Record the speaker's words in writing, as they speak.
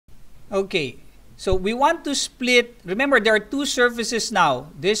Okay, so we want to split. Remember, there are two surfaces now.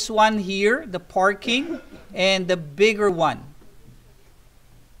 This one here, the parking, and the bigger one,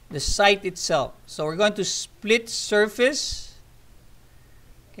 the site itself. So we're going to split surface.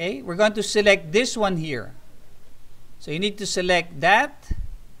 Okay, we're going to select this one here. So you need to select that.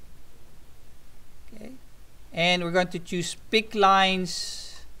 Okay, and we're going to choose pick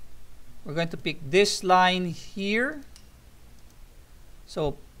lines. We're going to pick this line here.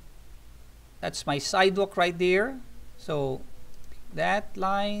 So that's my sidewalk right there. So that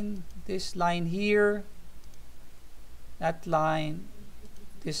line, this line here, that line,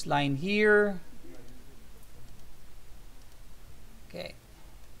 this line here. Okay.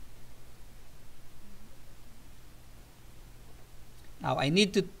 Now I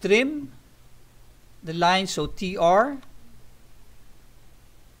need to trim the line, so TR.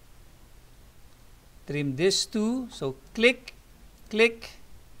 Trim this too. So click, click,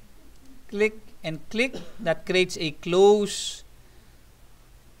 click, and click. That creates a close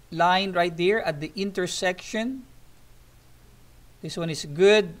line right there at the intersection. This one is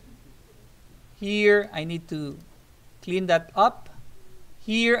good. Here I need to clean that up.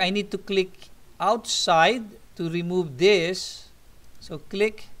 Here I need to click outside to remove this. So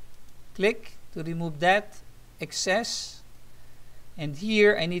click, click to remove that excess. And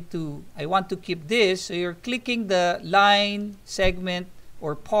here I want to keep this. So you're clicking the line, segment,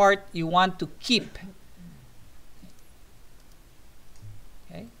 or part you want to keep.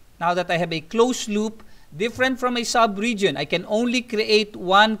 Okay. Now that I have a closed loop, different from a sub-region, I can only create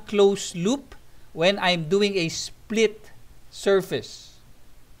one closed loop when I'm doing a split surface.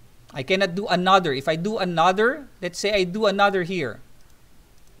 I cannot do another. If I do another, let's say I do another here,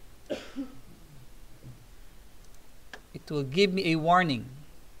 it will give me a warning.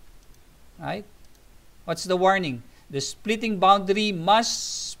 Right? What's the warning? The splitting boundary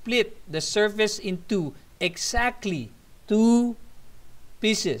must split the surface into exactly 2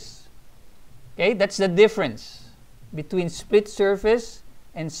 pieces. Okay, that's the difference between split surface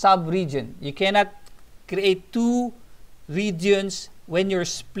and sub-region. You cannot create 2 regions when you're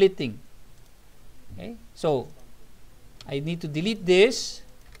splitting. Okay, so I need to delete this.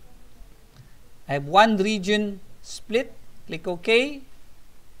 I have 1 region split. Click OK.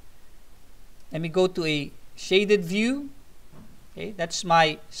 Let me go to a shaded view. Okay, that's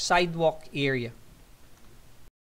my sidewalk area.